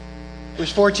It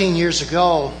was 14 years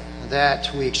ago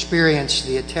that we experienced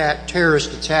the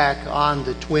terrorist attack on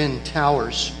the Twin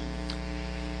Towers.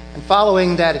 And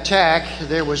following that attack,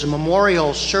 there was a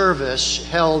memorial service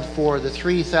held for the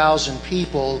 3,000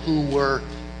 people who were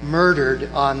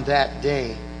murdered on that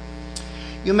day.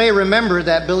 You may remember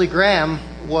that Billy Graham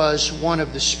was one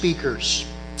of the speakers.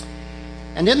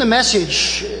 And in the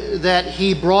message that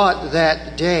he brought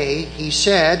that day, he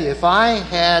said, "If I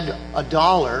had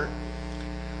 $1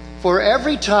 for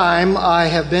every time I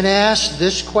have been asked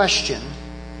this question,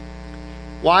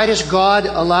 why does God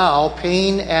allow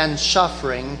pain and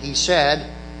suffering?" he said,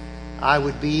 "I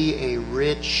would be a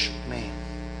rich man."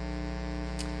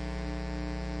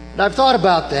 And I've thought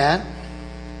about that.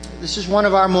 This is one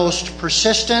of our most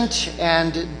persistent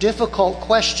and difficult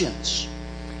questions,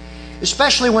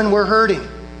 especially when we're hurting.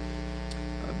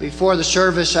 Before the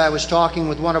service, I was talking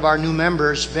with one of our new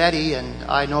members, Betty, and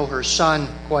I know her son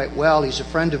quite well. He's a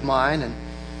friend of mine, and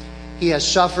he has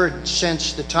suffered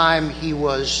since the time he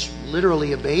was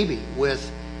literally a baby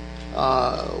with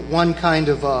one kind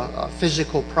of a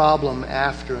physical problem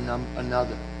after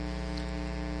another.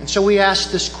 And so we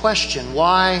asked this question: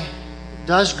 why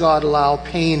does God allow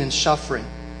pain and suffering?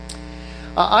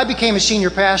 I became a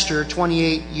senior pastor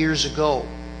 28 years ago,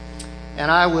 and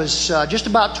I was just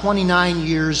about 29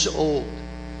 years old.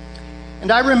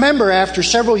 And I remember after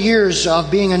several years of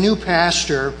being a new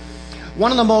pastor,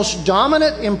 one of the most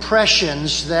dominant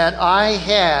impressions that I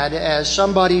had as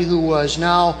somebody who was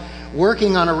now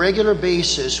working on a regular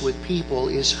basis with people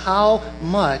is how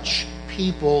much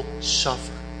people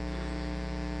suffer.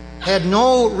 Had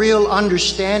no real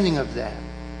understanding of that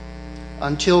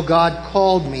until God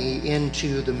called me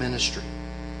into the ministry.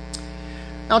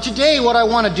 Now today what I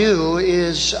want to do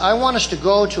is I want us to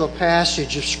go to a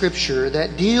passage of Scripture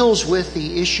that deals with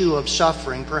the issue of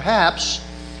suffering, perhaps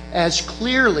as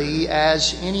clearly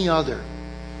as any other.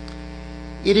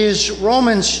 It is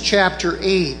Romans chapter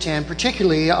 8, and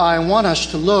particularly I want us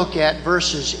to look at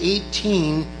verses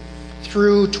 18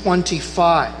 through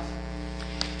 25.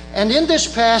 And in this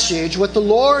passage, what the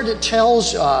Lord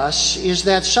tells us is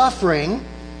that suffering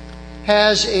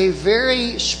has a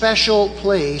very special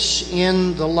place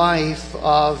in the life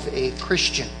of a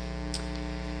Christian.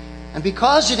 And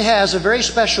because it has a very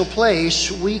special place,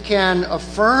 we can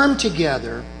affirm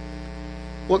together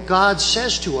what God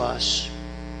says to us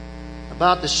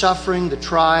about the suffering, the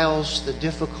trials, the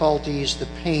difficulties, the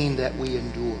pain that we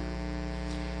endure.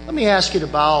 Let me ask you to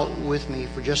bow with me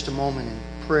for just a moment in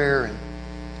prayer, and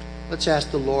let's ask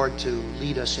the Lord to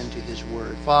lead us into His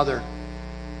Word. Father,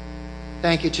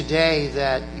 thank you today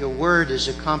that your Word is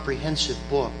a comprehensive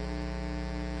book.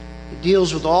 It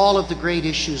deals with all of the great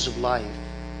issues of life.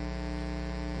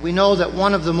 We know that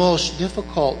one of the most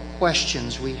difficult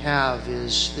questions we have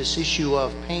is this issue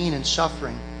of pain and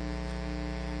suffering.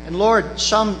 And Lord,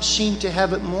 some seem to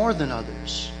have it more than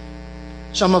others.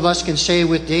 Some of us can say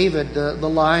with David, the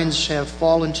lines have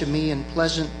fallen to me in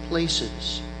pleasant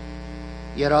places.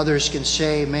 Yet others can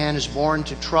say, man is born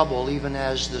to trouble even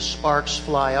as the sparks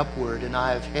fly upward, and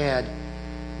I have had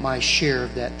my share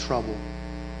of that trouble.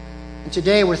 And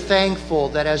today we're thankful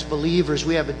that as believers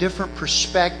we have a different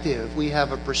perspective. We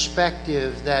have a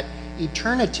perspective that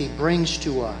eternity brings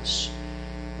to us.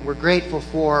 We're grateful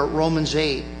for Romans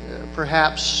 8,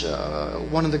 perhaps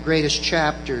one of the greatest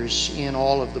chapters in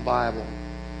all of the Bible.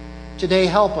 Today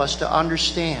help us to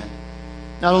understand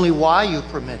not only why you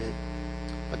permit it,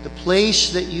 but the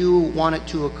place that you want it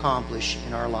to accomplish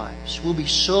in our lives. We'll be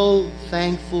so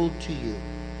thankful to you.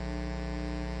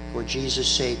 For Jesus'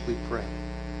 sake we pray.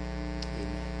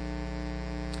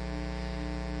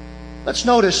 Let's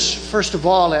notice, first of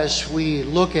all, as we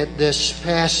look at this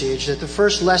passage, that the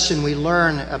first lesson we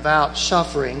learn about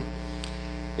suffering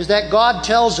is that God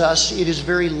tells us it is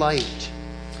very light.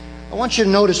 I want you to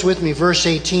notice with me verse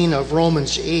 18 of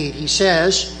Romans 8. He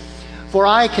says, "For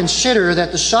I consider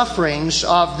that the sufferings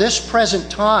of this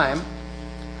present time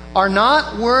are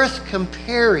not worth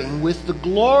comparing with the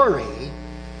glory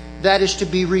that is to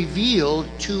be revealed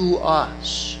to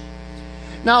us."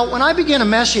 Now, when I begin a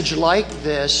message like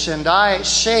this and I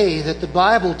say that the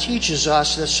Bible teaches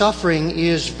us that suffering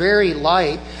is very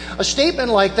light, a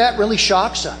statement like that really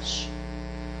shocks us.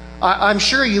 I'm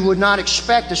sure you would not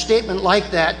expect a statement like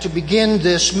that to begin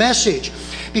this message,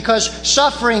 because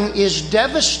suffering is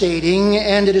devastating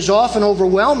and it is often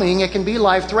overwhelming. It can be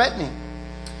life-threatening.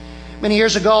 Many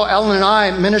years ago, Ellen and I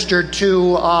ministered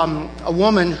to a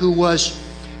woman who was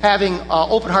having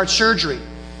open-heart surgery.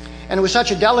 And it was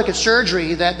such a delicate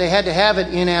surgery that they had to have it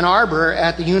in Ann Arbor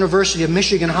at the University of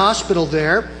Michigan Hospital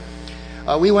there.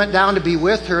 We went down to be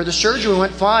with her. The surgery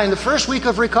went fine. The first week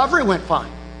of recovery went fine.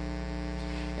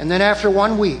 And then after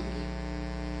 1 week,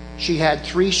 she had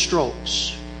 3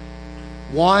 strokes,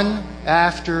 one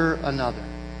after another.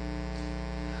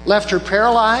 Left her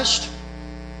paralyzed,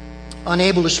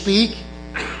 unable to speak.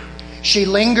 She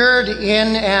lingered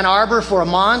in Ann Arbor for a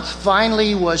month,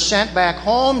 finally was sent back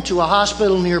home to a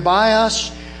hospital nearby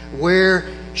us where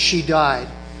she died.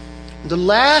 The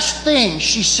last thing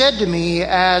she said to me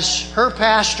as her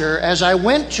pastor, as I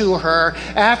went to her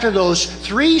after those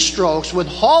 3 strokes with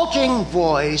halting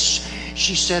voice,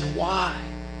 she said, "Why?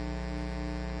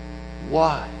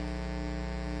 Why?"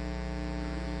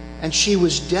 And she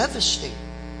was devastated,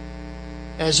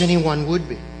 as anyone would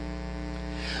be.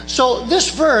 So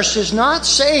this verse is not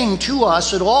saying to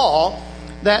us at all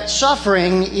that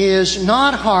suffering is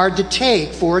not hard to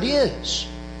take, for it is.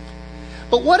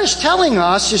 But what it's telling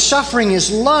us is suffering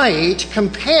is light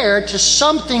compared to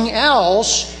something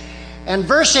else. And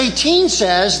verse 18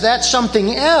 says that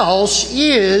something else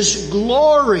is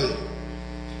glory.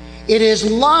 It is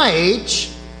light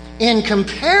in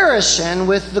comparison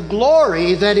with the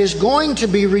glory that is going to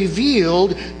be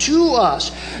revealed to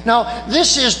us. Now,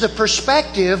 this is the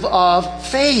perspective of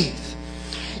faith.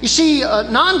 You see,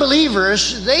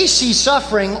 non-believers, they see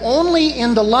suffering only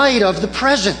in the light of the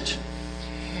present.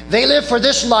 They live for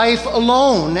this life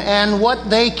alone and what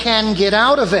they can get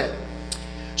out of it.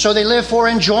 So they live for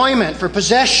enjoyment, for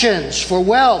possessions, for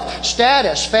wealth,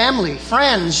 status, family,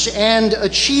 friends, and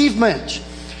achievement.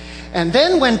 And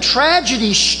then when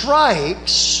tragedy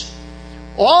strikes,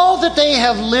 all that they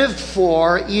have lived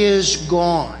for is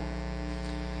gone.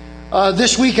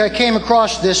 This week I came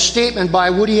across this statement by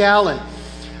Woody Allen,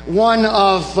 one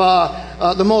of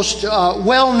the most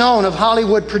well-known of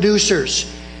Hollywood producers.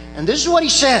 And this is what he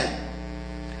said: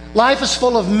 "Life is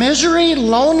full of misery,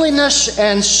 loneliness,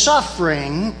 and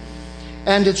suffering,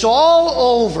 and it's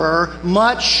all over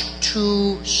much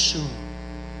too soon."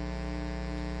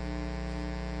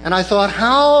 And I thought,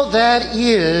 how that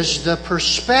is the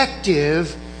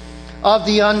perspective of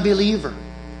the unbeliever.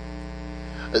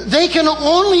 They can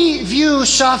only view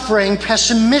suffering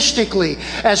pessimistically,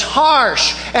 as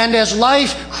harsh and as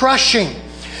life-crushing.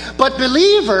 But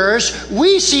believers,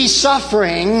 we see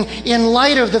suffering in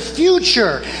light of the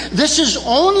future. This is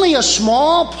only a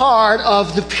small part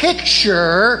of the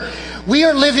picture. We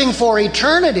are living for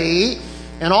eternity,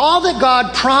 and all that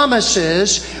God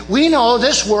promises, we know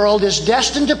this world is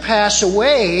destined to pass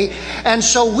away, and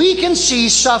so we can see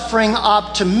suffering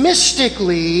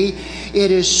optimistically.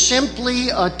 It is simply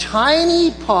a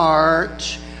tiny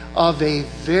part of a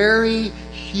very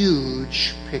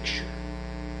huge picture.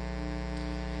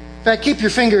 In fact, keep your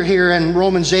finger here in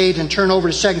Romans 8 and turn over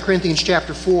to 2 Corinthians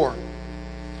chapter 4.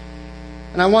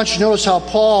 And I want you to notice how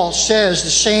Paul says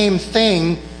the same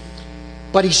thing,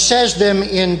 but he says them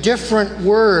in different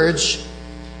words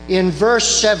in verse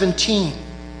 17.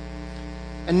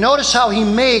 And notice how he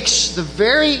makes the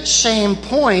very same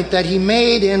point that he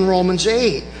made in Romans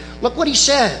 8. Look what he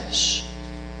says.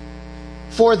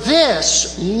 "For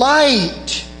this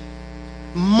light,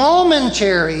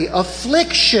 momentary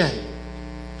affliction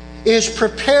is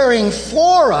preparing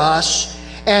for us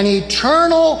an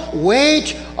eternal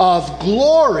weight of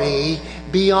glory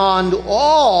beyond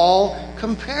all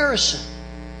comparison."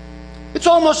 It's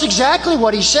almost exactly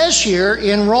what he says here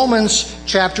in Romans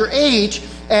chapter 8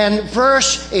 and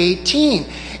verse 18.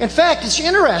 In fact, it's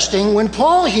interesting when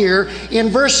Paul here in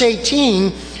verse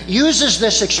 18 uses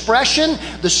this expression,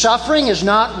 "the suffering is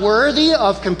not worthy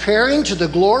of comparing to the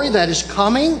glory that is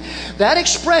coming." That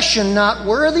expression, "not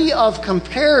worthy of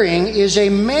comparing," is a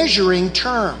measuring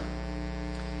term.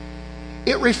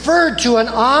 It referred to an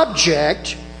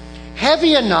object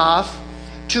heavy enough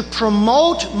to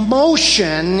promote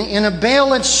motion in a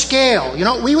balanced scale. You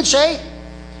know what we would say?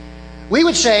 We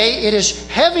would say it is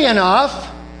heavy enough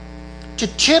to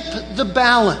tip the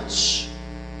balance.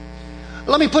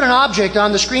 Let me put an object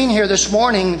on the screen here this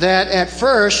morning that at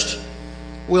first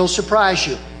will surprise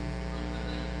you.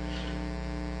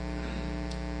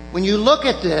 When you look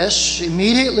at this,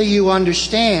 immediately you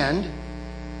understand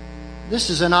this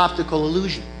is an optical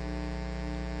illusion.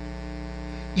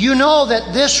 You know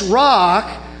that this rock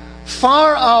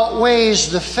far outweighs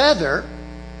the feather,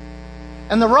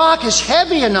 and the rock is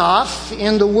heavy enough,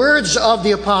 in the words of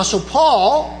the Apostle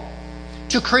Paul,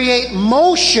 to create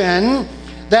motion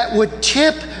that would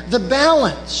tip the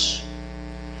balance.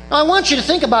 Now, I want you to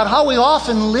think about how we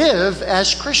often live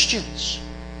as Christians.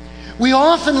 We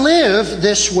often live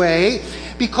this way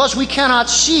because we cannot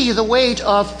see the weight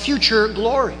of future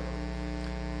glory.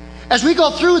 As we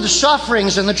go through the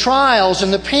sufferings and the trials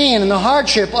and the pain and the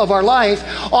hardship of our life,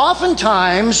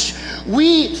 oftentimes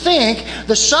we think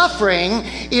the suffering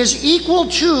is equal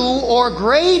to or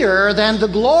greater than the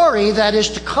glory that is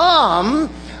to come.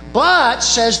 But,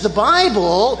 says the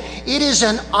Bible, it is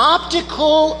an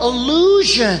optical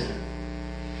illusion.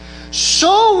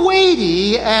 So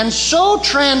weighty and so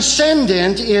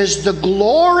transcendent is the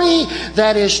glory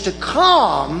that is to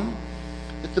come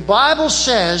that the Bible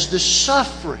says the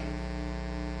suffering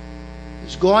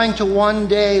is going to one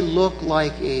day look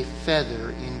like a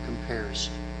feather in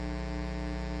comparison.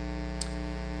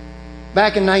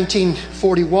 Back in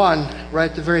 1941, right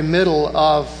at the very middle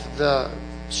of the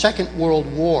Second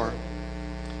World War,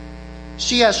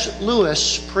 C.S.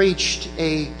 Lewis preached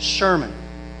a sermon.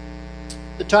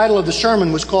 The title of the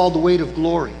sermon was called The Weight of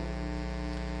Glory.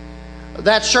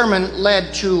 That sermon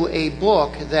led to a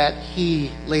book that he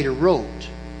later wrote.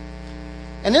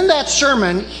 And in that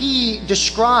sermon, he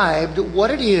described what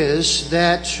it is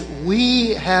that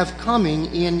we have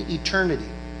coming in eternity.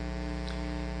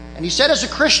 And he said, as a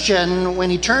Christian,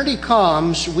 when eternity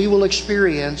comes, we will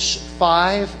experience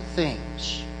 5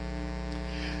 things.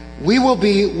 We will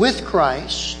be with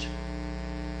Christ.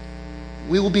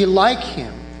 We will be like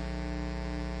Him.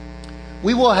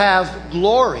 We will have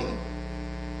glory.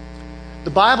 The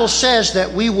Bible says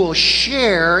that we will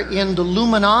share in the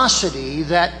luminosity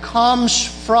that comes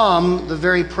from the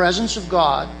very presence of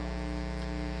God.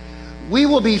 We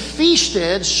will be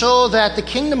feasted so that the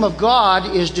kingdom of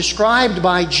God is described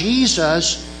by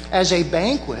Jesus as a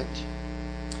banquet.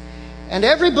 And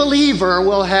every believer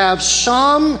will have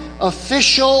some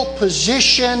official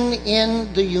position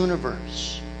in the universe.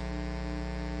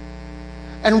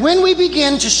 And when we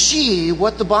begin to see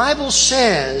what the Bible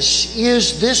says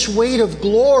is this weight of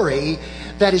glory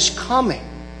that is coming,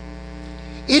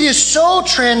 it is so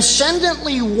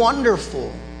transcendently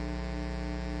wonderful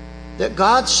that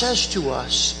God says to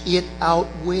us, it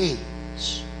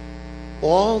outweighs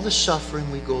all the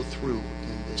suffering we go through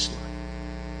in this life.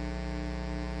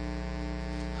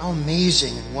 How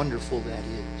amazing and wonderful that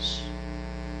is.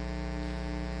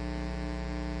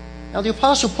 Now, the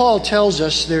Apostle Paul tells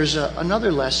us there's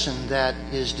another lesson that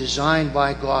is designed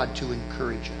by God to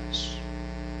encourage us.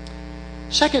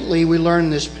 Secondly, we learn in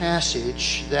this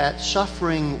passage that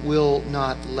suffering will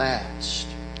not last.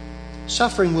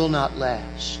 Suffering will not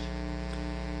last.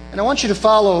 And I want you to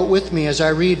follow with me as I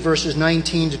read verses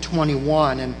 19 to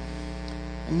 21. And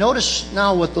notice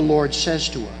now what the Lord says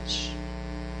to us.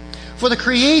 For the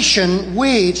creation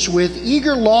waits with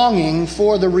eager longing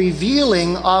for the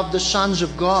revealing of the sons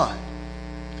of God.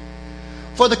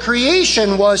 For the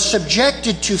creation was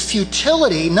subjected to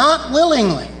futility, not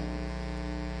willingly,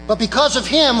 but because of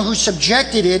Him who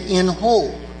subjected it in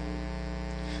hope,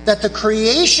 that the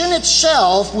creation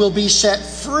itself will be set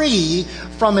free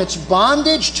from its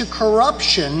bondage to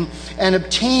corruption and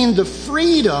obtain the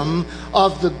freedom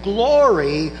of the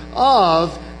glory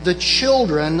of the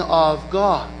children of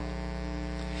God.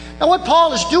 Now, what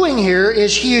Paul is doing here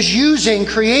is he is using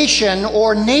creation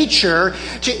or nature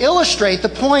to illustrate the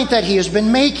point that he has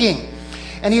been making.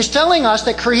 And he is telling us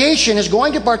that creation is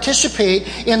going to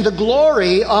participate in the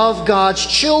glory of God's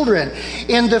children.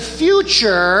 In the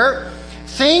future,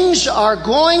 things are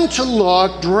going to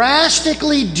look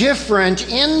drastically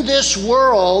different in this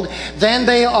world than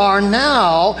they are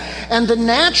now. And the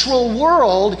natural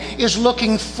world is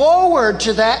looking forward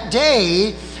to that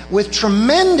day with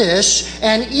tremendous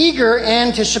and eager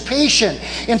anticipation.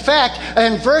 In fact,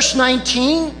 in verse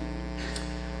 19,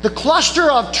 the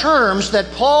cluster of terms that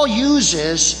Paul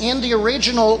uses in the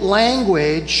original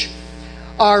language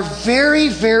are very,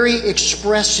 very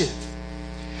expressive.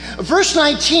 Verse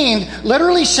 19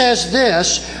 literally says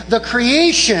this: the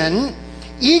creation,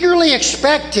 eagerly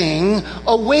expecting,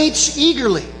 awaits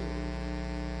eagerly.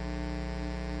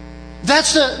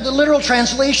 That's the literal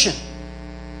translation.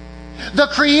 The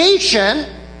creation,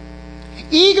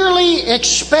 eagerly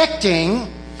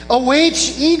expecting,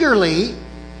 awaits eagerly.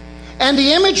 And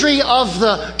the imagery of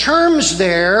the terms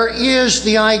there is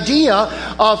the idea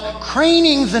of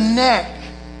craning the neck,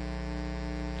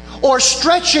 or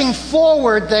stretching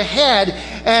forward the head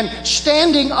and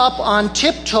standing up on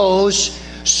tiptoes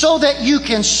so that you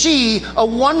can see a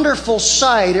wonderful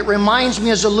sight. It reminds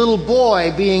me as a little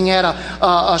boy being at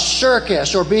a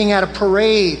circus or being at a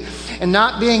parade and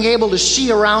not being able to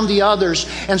see around the others.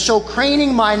 And so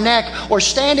craning my neck or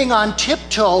standing on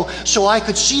tiptoe so I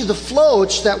could see the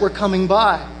floats that were coming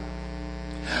by.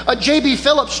 J.B.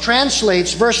 Phillips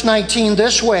translates verse 19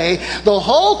 this way: the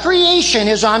whole creation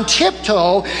is on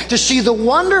tiptoe to see the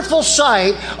wonderful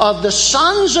sight of the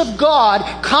sons of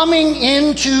God coming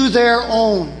into their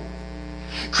own.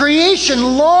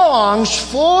 Creation longs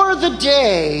for the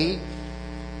day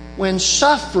when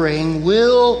suffering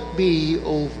will be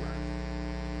over.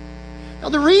 Now,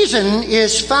 the reason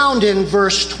is found in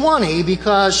verse 20,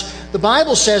 because the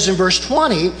Bible says in verse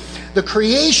 20, the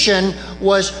creation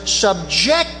was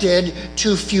subjected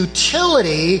to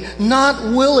futility, not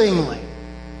willingly.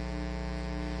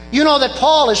 You know that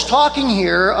Paul is talking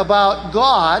here about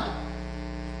God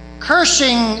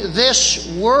cursing this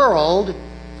world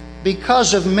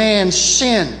because of man's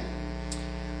sin.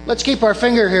 Let's keep our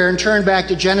finger here and turn back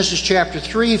to Genesis chapter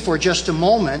 3 for just a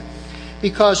moment,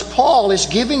 because Paul is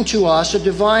giving to us a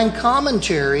divine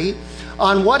commentary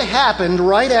on what happened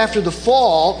right after the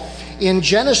fall in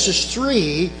Genesis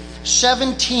 3,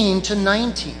 17 to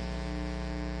 19.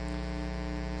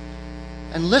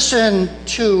 And listen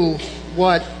to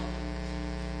what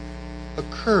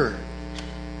occurred.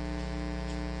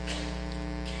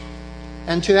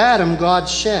 And to Adam God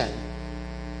said,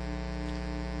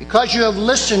 "Because you have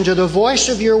listened to the voice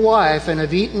of your wife and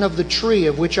have eaten of the tree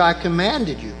of which I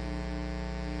commanded you,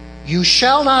 you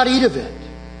shall not eat of it.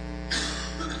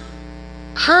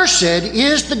 Cursed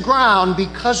is the ground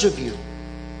because of you.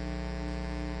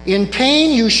 In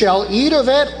pain you shall eat of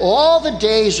it all the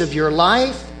days of your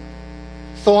life.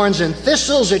 Thorns and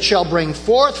thistles it shall bring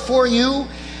forth for you,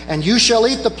 and you shall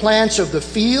eat the plants of the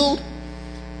field.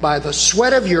 By the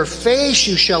sweat of your face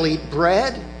you shall eat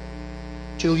bread,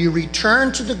 till you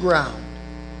return to the ground.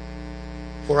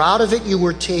 For out of it you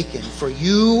were taken, for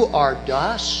you are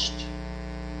dust,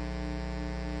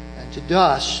 and to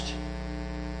dust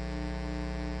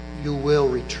you will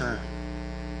return."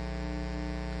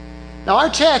 Now, our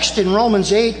text in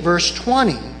Romans 8, verse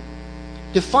 20,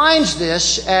 defines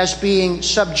this as being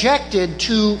subjected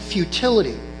to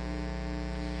futility.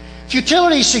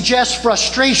 Futility suggests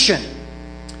frustration.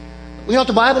 You know what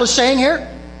the Bible is saying here?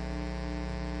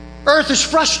 Earth is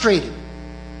frustrated.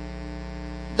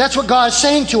 That's what God is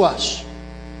saying to us.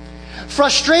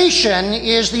 Frustration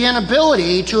is the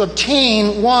inability to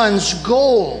obtain one's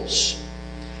goals.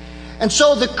 And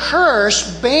so the curse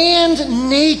banned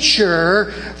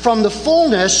nature from the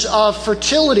fullness of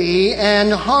fertility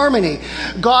and harmony.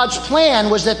 God's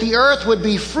plan was that the earth would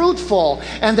be fruitful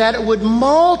and that it would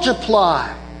multiply.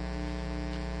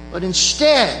 But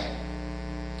instead,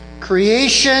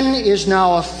 creation is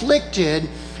now afflicted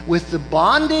with the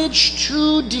bondage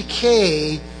to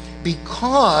decay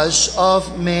because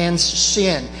of man's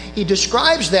sin. He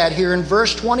describes that here in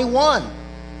verse 21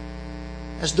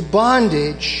 as the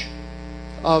bondage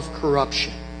of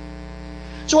corruption.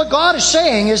 So what God is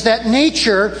saying is that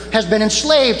nature has been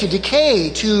enslaved to decay,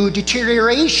 to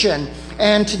deterioration,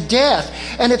 and to death.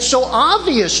 And it's so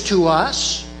obvious to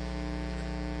us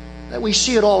that we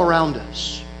see it all around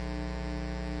us.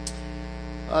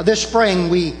 This spring,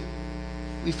 we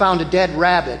found a dead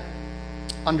rabbit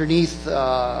underneath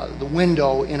the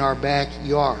window in our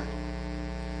backyard.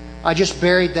 I just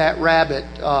buried that rabbit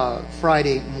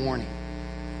Friday morning.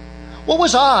 What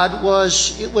was odd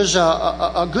was it was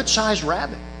a good-sized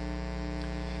rabbit.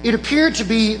 It appeared to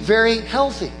be very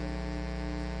healthy,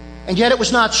 and yet it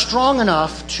was not strong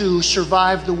enough to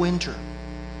survive the winter.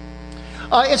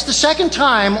 It's the second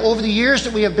time over the years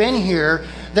that we have been here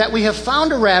that we have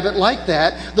found a rabbit like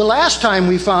that. The last time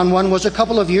we found one was a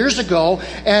couple of years ago,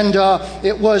 and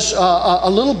it was a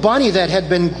little bunny that had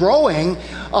been growing.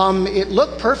 It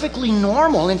looked perfectly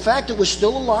normal. In fact, it was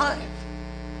still alive.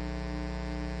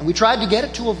 And we tried to get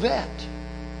it to a vet.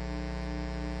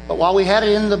 But while we had it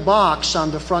in the box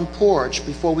on the front porch,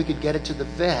 before we could get it to the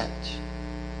vet,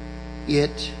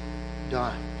 it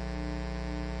died.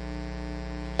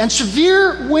 And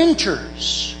severe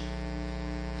winters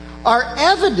are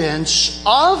evidence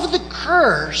of the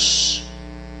curse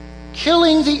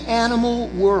killing the animal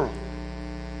world.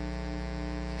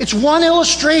 It's one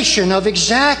illustration of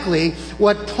exactly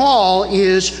what Paul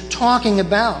is talking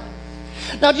about.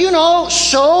 Now, do you know,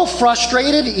 so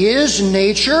frustrated is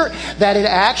nature that it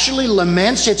actually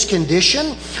laments its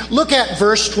condition? Look at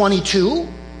verse 22.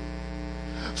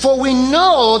 "For we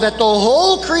know that the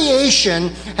whole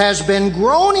creation has been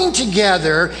groaning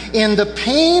together in the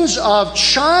pains of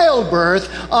childbirth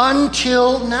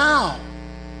until now."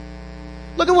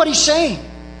 Look at what he's saying.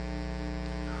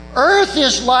 Earth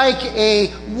is like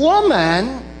a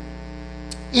woman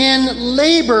in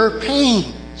labor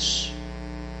pains.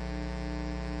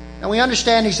 Now we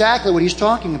understand exactly what he's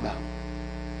talking about.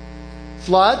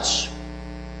 Floods,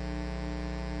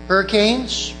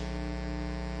 hurricanes,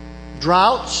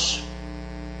 droughts,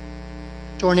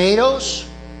 tornadoes,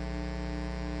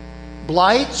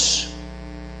 blights,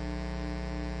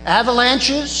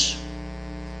 avalanches,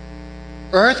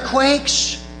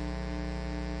 earthquakes.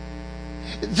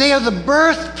 They are the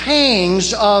birth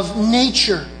pangs of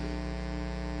nature.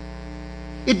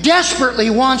 It desperately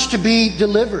wants to be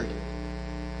delivered.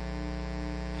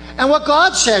 And what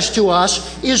God says to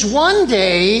us is one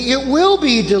day it will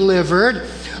be delivered.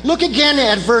 Look again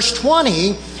at verse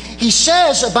 20. He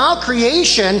says about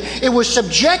creation, it was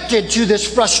subjected to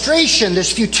this frustration,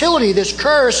 this futility, this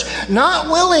curse, not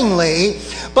willingly,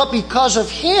 but because of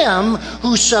Him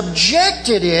who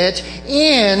subjected it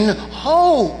in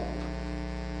hope.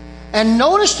 And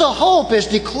notice the hope is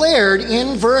declared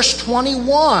in verse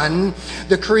 21.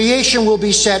 The creation will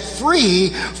be set free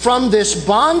from this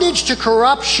bondage to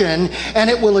corruption, and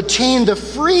it will attain the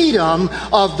freedom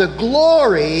of the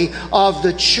glory of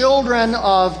the children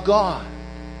of God.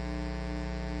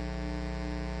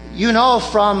 You know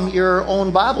from your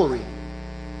own Bible reading,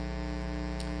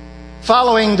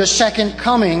 following the second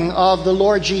coming of the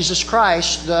Lord Jesus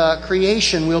Christ, the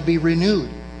creation will be renewed.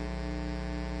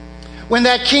 When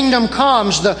that kingdom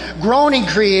comes, the groaning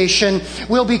creation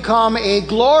will become a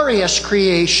glorious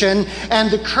creation, and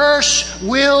the curse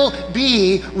will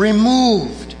be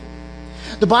removed.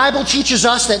 The Bible teaches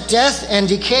us that death and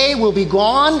decay will be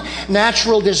gone,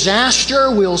 natural disaster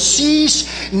will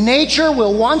cease, nature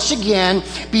will once again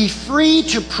be free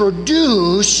to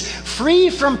produce, free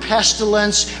from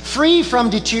pestilence, free from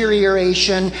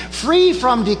deterioration, free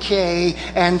from decay,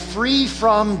 and free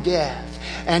from death.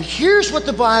 And here's what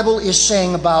the Bible is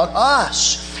saying about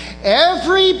us.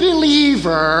 Every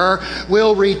believer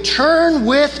will return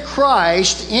with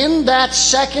Christ in that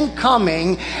second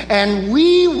coming, and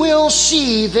we will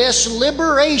see this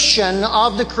liberation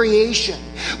of the creation.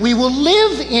 We will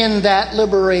live in that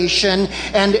liberation,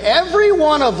 and every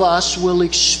one of us will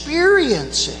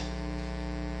experience it.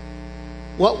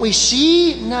 What we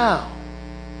see now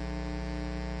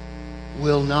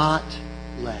will not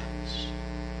last.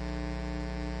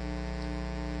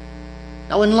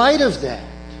 Now, in light of that,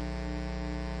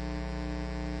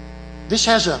 this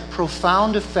has a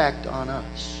profound effect on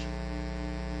us.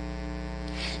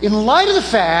 In light of the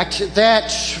fact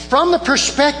that, from the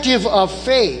perspective of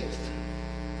faith,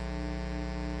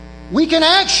 we can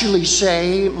actually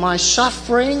say, my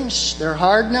sufferings, they're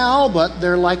hard now, but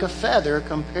they're like a feather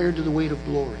compared to the weight of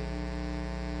glory.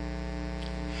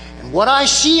 And what I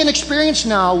see and experience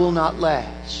now will not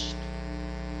last.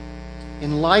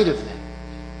 In light of that,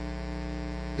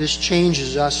 this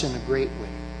changes us in a great way.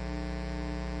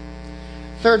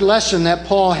 Third lesson that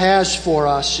Paul has for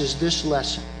us is this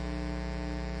lesson.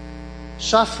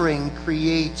 Suffering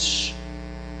creates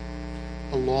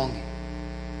a longing.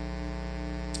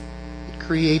 It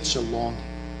creates a longing.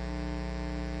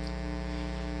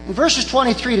 In verses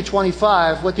 23 to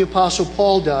 25, what the Apostle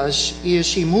Paul does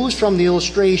is he moves from the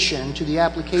illustration to the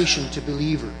application to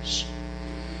believers.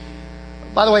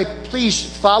 By the way, please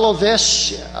follow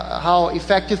this, how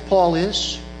effective Paul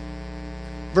is.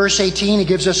 Verse 18, he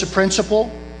gives us a principle.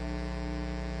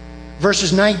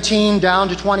 Verses 19 down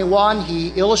to 21,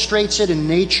 he illustrates it in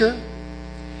nature.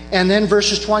 And then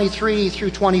verses 23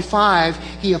 through 25,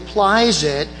 he applies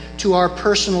it to our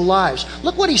personal lives.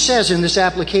 Look what he says in this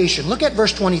application. Look at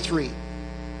verse 23.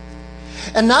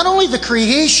 And not only the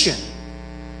creation,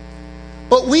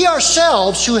 but we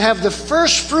ourselves who have the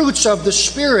first fruits of the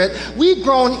Spirit, we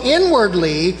groan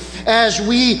inwardly as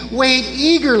we wait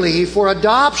eagerly for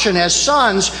adoption as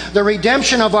sons, the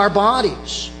redemption of our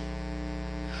bodies.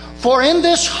 For in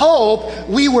this hope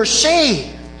we were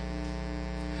saved.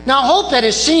 Now hope that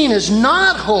is seen is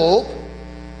not hope,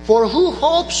 for who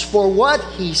hopes for what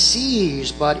he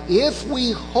sees? But if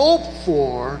we hope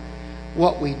for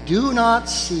what we do not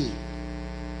see,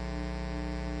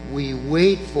 we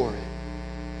wait for it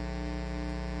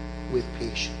with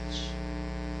patience.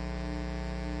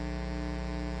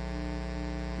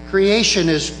 Creation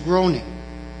is groaning.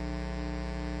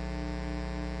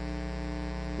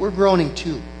 We're groaning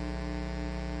too.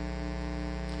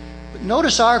 But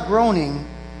notice our groaning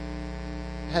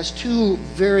has two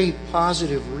very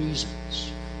positive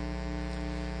reasons.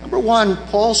 Number one,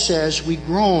 Paul says we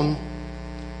groan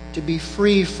to be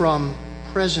free from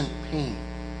present pain.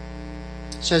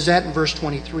 It says that in verse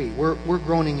 23. We're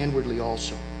groaning inwardly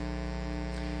also.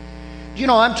 You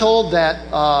know, I'm told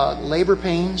that labor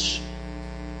pains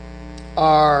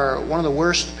are one of the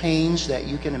worst pains that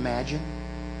you can imagine.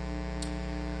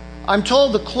 I'm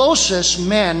told the closest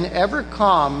men ever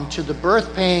come to the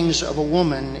birth pangs of a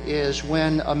woman is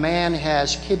when a man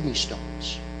has kidney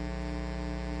stones.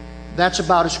 That's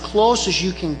about as close as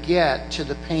you can get to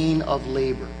the pain of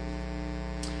labor.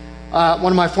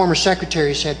 One of my former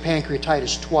secretaries had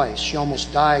pancreatitis twice. She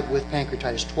almost died with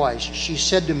pancreatitis twice. She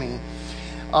said to me,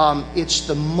 It's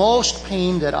the most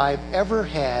pain that I've ever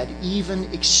had,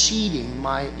 even exceeding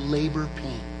my labor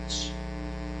pains.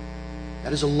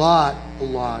 That is a lot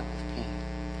of pain.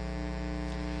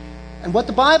 And what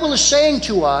the Bible is saying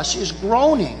to us is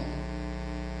groaning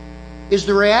is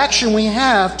the reaction we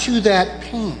have to that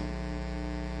pain.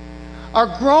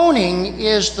 Our groaning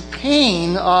is the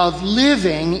pain of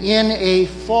living in a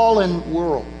fallen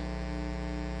world.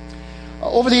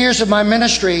 Over the years of my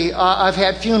ministry, I've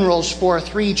had funerals for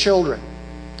 3 children.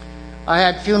 I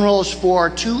had funerals for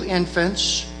 2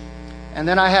 infants, and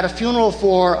then I had a funeral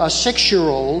for a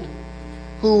 6-year-old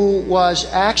who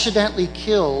was accidentally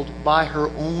killed by her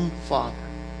own father.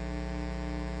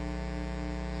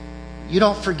 You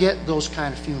don't forget those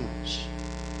kind of funerals.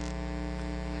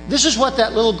 This is what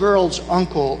that little girl's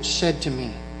uncle said to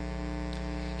me.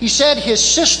 He said his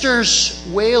sister's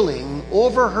wailing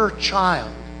over her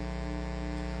child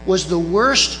was the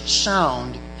worst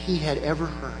sound he had ever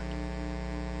heard.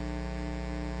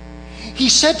 He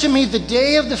said to me the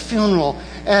day of the funeral,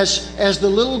 as the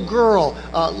little girl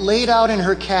laid out in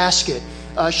her casket,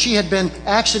 she had been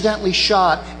accidentally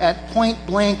shot at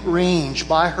point-blank range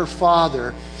by her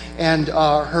father, and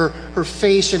her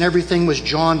face and everything was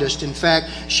jaundiced. In fact,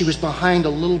 she was behind a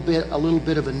little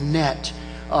bit of a net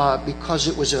because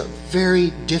it was a very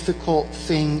difficult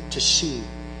thing to see.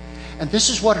 And this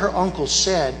is what her uncle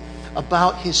said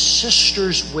about his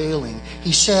sister's wailing.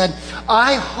 He said,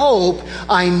 "I hope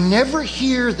I never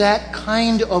hear that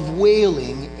kind of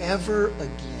wailing ever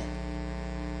again."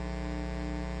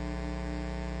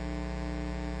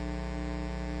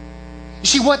 You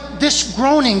see, what this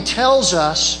groaning tells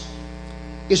us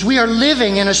is we are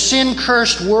living in a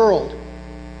sin-cursed world.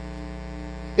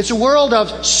 It's a world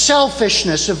of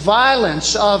selfishness, of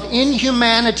violence, of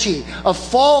inhumanity, of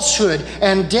falsehood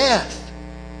and death.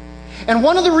 And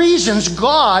one of the reasons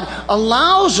God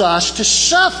allows us to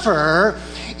suffer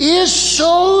is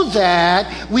so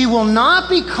that we will not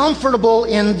be comfortable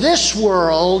in this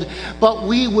world, but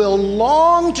we will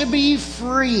long to be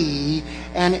free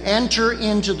and enter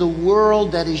into the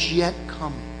world that is yet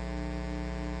coming.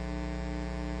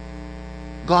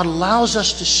 God allows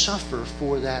us to suffer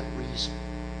for that reason.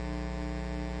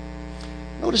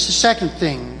 Notice the second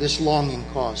thing this longing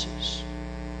causes.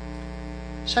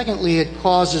 Secondly, it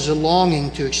causes a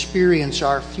longing to experience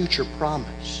our future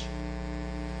promise.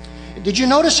 Did you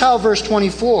notice how verse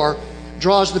 24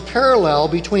 draws the parallel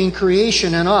between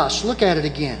creation and us? Look at it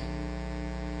again.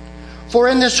 For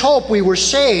in this hope we were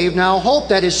saved. Now hope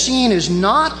that is seen is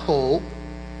not hope,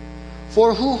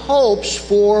 for who hopes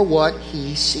for what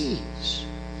he sees?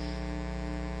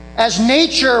 As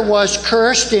nature was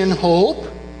cursed in hope,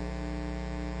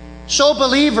 so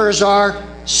believers are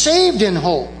saved in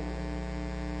hope.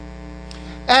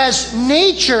 As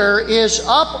nature is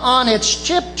up on its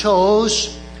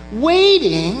tiptoes,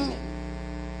 waiting,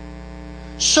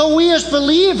 so we as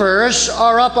believers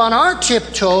are up on our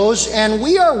tiptoes and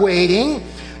we are waiting.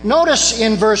 Notice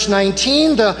in verse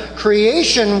 19, the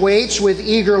creation waits with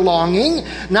eager longing.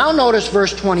 Now notice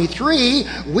verse 23,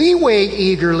 we wait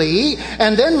eagerly.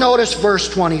 And then notice verse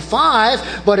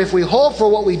 25, but if we hope for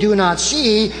what we do not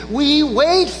see, we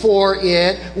wait for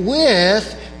it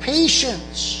with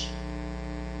patience.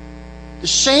 The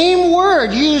same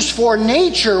word used for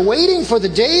nature, waiting for the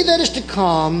day that is to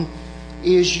come,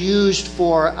 is used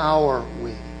for our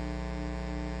waiting.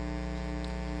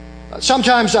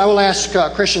 Sometimes I will ask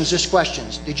Christians this question: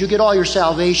 did you get all your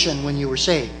salvation when you were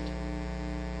saved?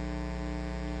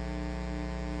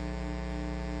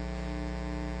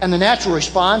 And the natural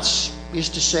response is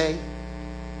to say,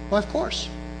 well, of course.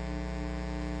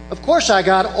 Of course I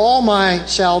got all my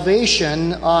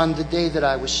salvation on the day that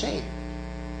I was saved.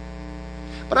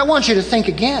 But I want you to think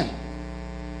again.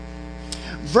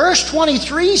 Verse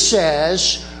 23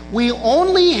 says, we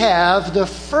only have the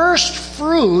first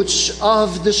fruits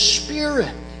of the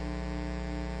Spirit.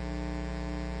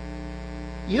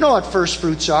 You know what first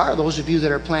fruits are, those of you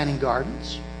that are planting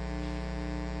gardens.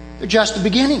 They're just the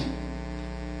beginning.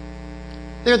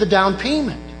 They're the down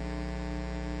payment.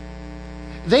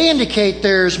 They indicate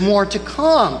there's more to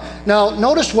come. Now,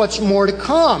 notice what's more to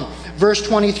come. Verse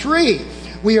 23,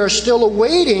 we are still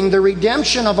awaiting the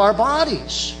redemption of our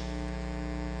bodies.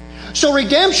 So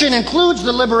redemption includes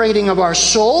the liberating of our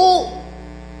soul.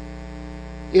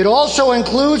 It also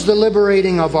includes the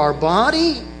liberating of our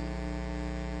body.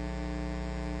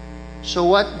 So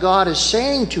what God is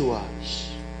saying to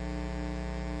us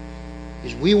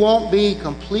is we won't be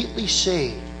completely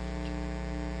saved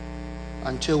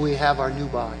until we have our new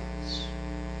bodies.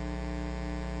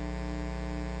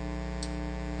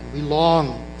 And we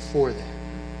long for that.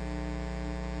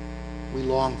 We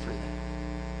long for that.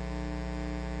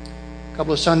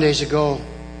 couple of Sundays ago,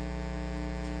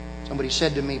 somebody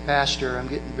said to me, "Pastor, I'm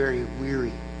getting very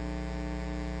weary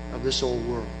of this old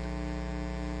world."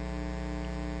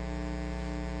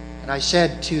 And I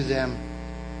said to them,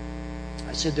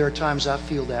 there are times I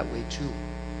feel that way too.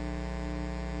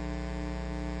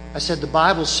 I said, the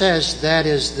Bible says that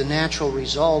is the natural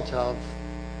result of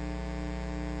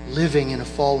living in a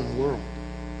fallen world.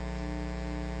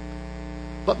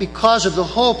 But because of the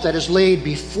hope that is laid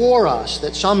before us,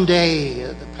 that someday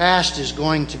the past is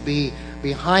going to be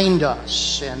behind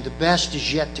us and the best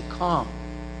is yet to come,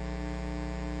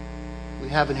 we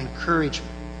have an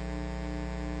encouragement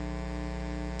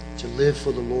to live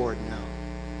for the Lord now.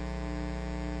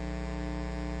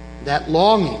 That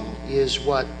longing is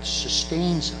what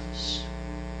sustains us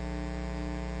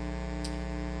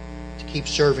to keep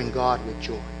serving God with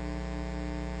joy.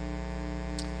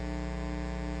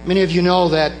 Many of you know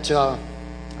that our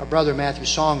brother Matthew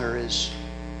Songer is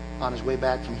on his way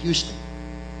back from Houston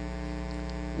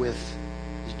with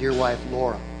his dear wife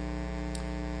Laura.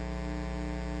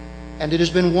 And it has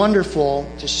been wonderful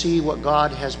to see what God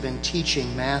has been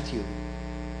teaching Matthew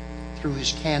through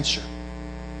his cancer.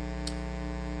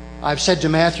 I've said to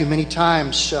Matthew many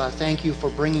times, thank you for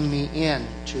bringing me in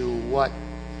to what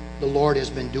the Lord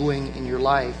has been doing in your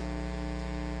life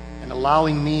and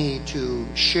allowing me to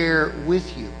share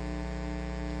with you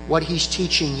what He's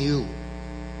teaching you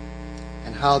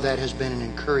and how that has been an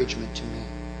encouragement to me.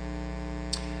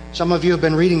 Some of you have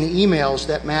been reading the emails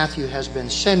that Matthew has been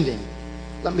sending.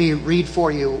 Let me read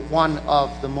for you one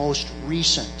of the most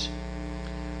recent.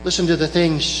 Listen to the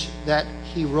things that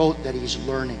he wrote that he's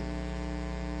learning.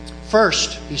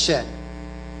 First, he said,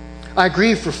 I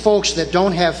grieve for folks that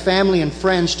don't have family and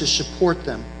friends to support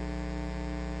them.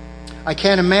 I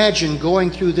can't imagine going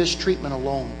through this treatment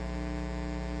alone.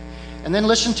 And then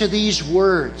listen to these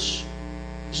words.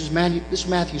 This is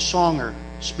Matthew Songer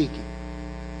speaking.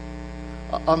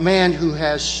 A man who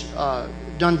has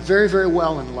done very, very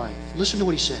well in life. Listen to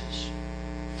what he says.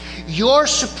 Your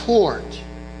support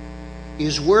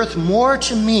is worth more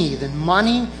to me than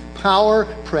money, power,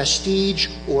 prestige,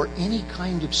 or any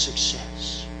kind of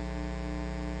success.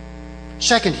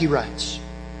 Second, he writes,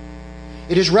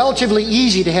 it is relatively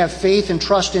easy to have faith and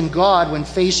trust in God when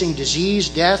facing disease,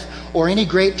 death, or any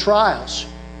great trials.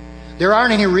 There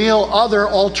aren't any real other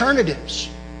alternatives.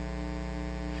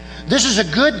 This is a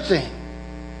good thing.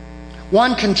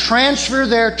 One can transfer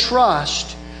their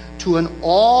trust to an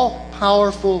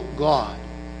all-powerful God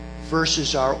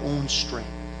versus our own strength.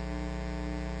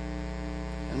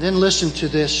 And then listen to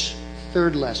this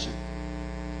third lesson.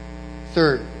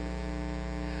 Third,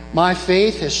 my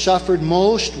faith has suffered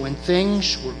most when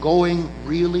things were going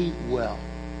really well.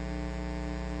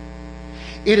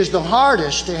 It is the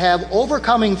hardest to have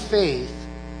overcoming faith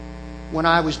when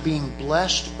I was being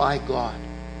blessed by God.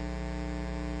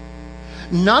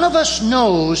 None of us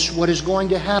knows what is going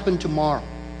to happen tomorrow.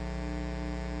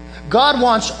 God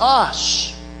wants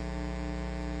us.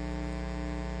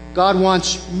 God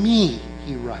wants me,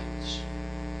 he writes,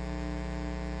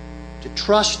 to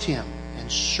trust Him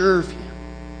and serve Him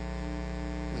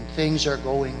when things are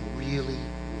going really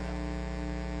well.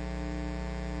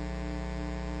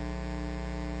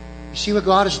 You see what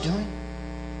God is doing?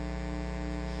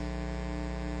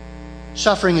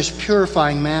 Suffering is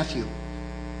purifying Matthew.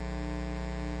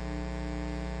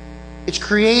 It's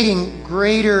creating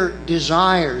greater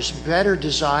desires, better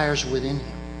desires within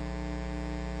him.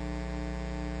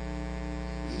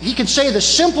 He can say the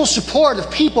simple support of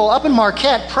people up in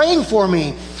Marquette praying for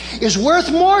me is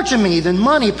worth more to me than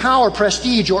money, power,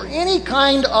 prestige, or any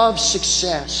kind of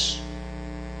success.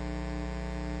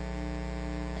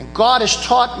 And God has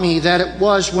taught me that it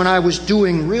was when I was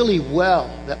doing really well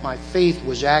that my faith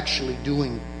was actually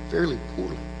doing fairly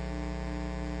poorly.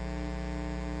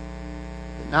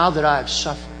 But now that I have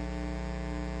suffered,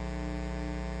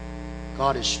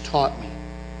 God has taught me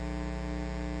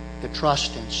to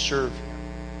trust and serve Him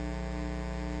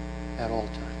at all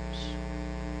times.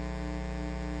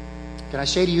 Can I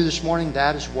say to you this morning,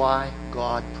 that is why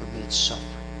God permits suffering.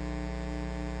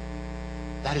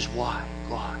 That is why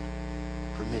God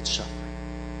permits suffering.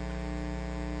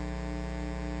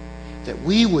 That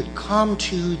we would come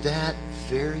to that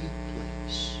very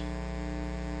place.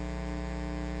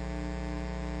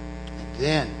 And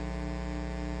then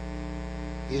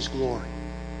His glory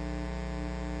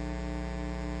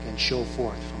can show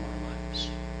forth from our lives.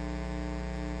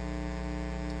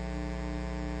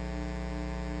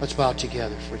 Let's bow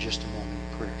together for just a moment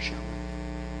in prayer, shall we?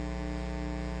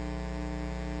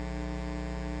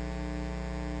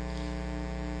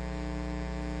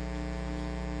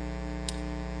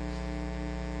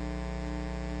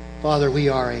 Father, we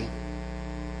are a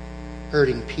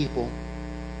hurting people.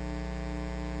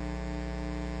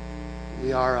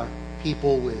 We are a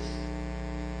people with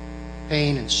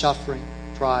pain and suffering,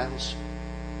 trials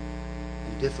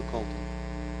and difficulty.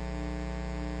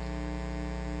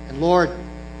 And Lord,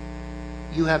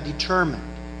 you have determined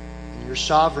in your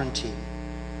sovereignty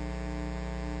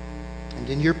and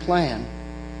in your plan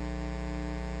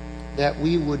that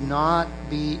we would not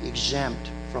be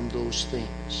exempt from those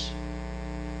things.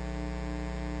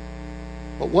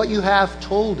 But what you have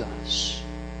told us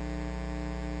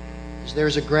is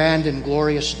there's a grand and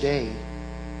glorious day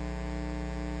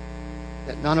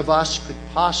that none of us could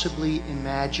possibly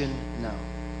imagine now.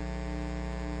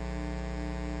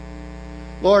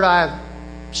 Lord, I have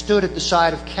stood at the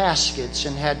side of caskets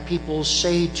and had people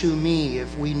say to me,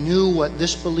 if we knew what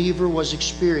this believer was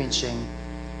experiencing,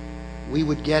 we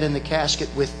would get in the casket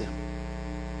with them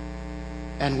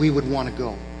and we would want to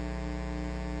go.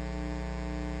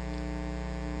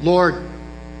 Lord,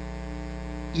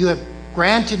 you have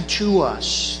granted to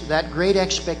us that great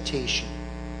expectation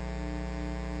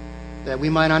that we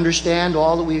might understand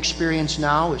all that we experience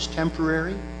now is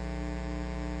temporary,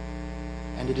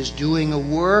 and it is doing a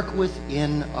work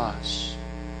within us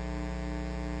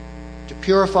to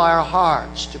purify our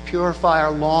hearts, to purify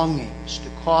our longings, to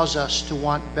cause us to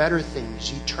want better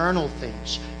things, eternal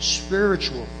things,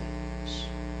 spiritual things.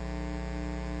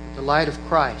 That the light of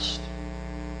Christ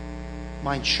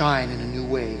might shine in a new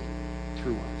way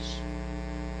through us.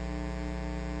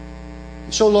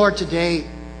 And so, Lord, today,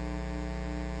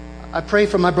 I pray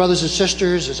for my brothers and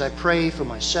sisters as I pray for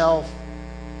myself.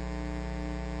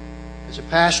 As a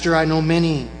pastor, I know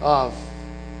many of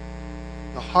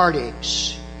the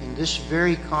heartaches in this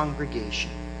very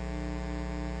congregation.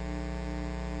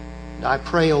 And I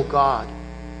pray, O God,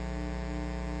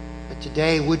 that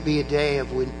today would be a day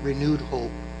of renewed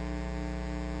hope,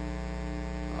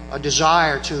 a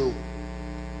desire to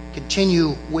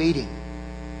continue waiting,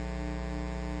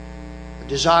 a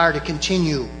desire to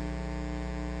continue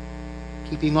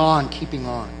keeping on,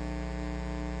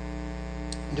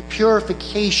 and the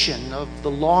purification of the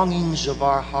longings of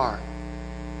our heart,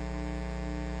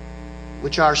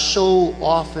 which are so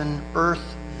often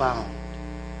earthbound.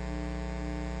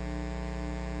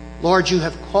 Lord, you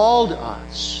have called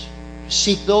us to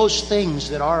seek those things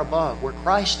that are above, where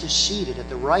Christ is seated at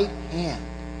the right hand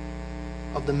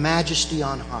of the Majesty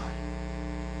on high.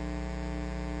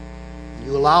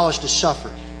 You allow us to suffer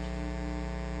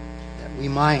that we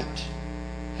might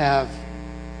have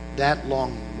that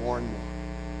longing more and more.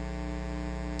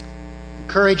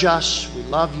 Encourage us. We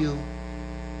love you.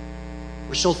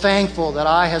 We're so thankful that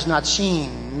eye has not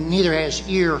seen, neither has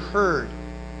ear heard,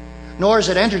 nor has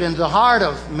it entered into the heart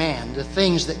of man the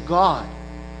things that God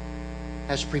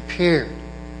has prepared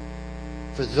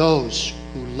for those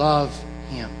who love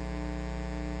him.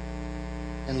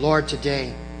 And Lord,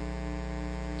 today,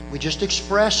 we just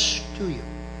express to you,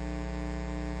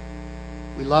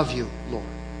 we love you, Lord.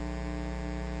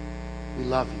 We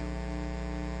love you.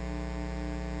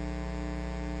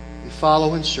 We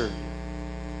follow and serve you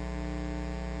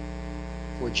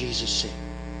for Jesus' sake.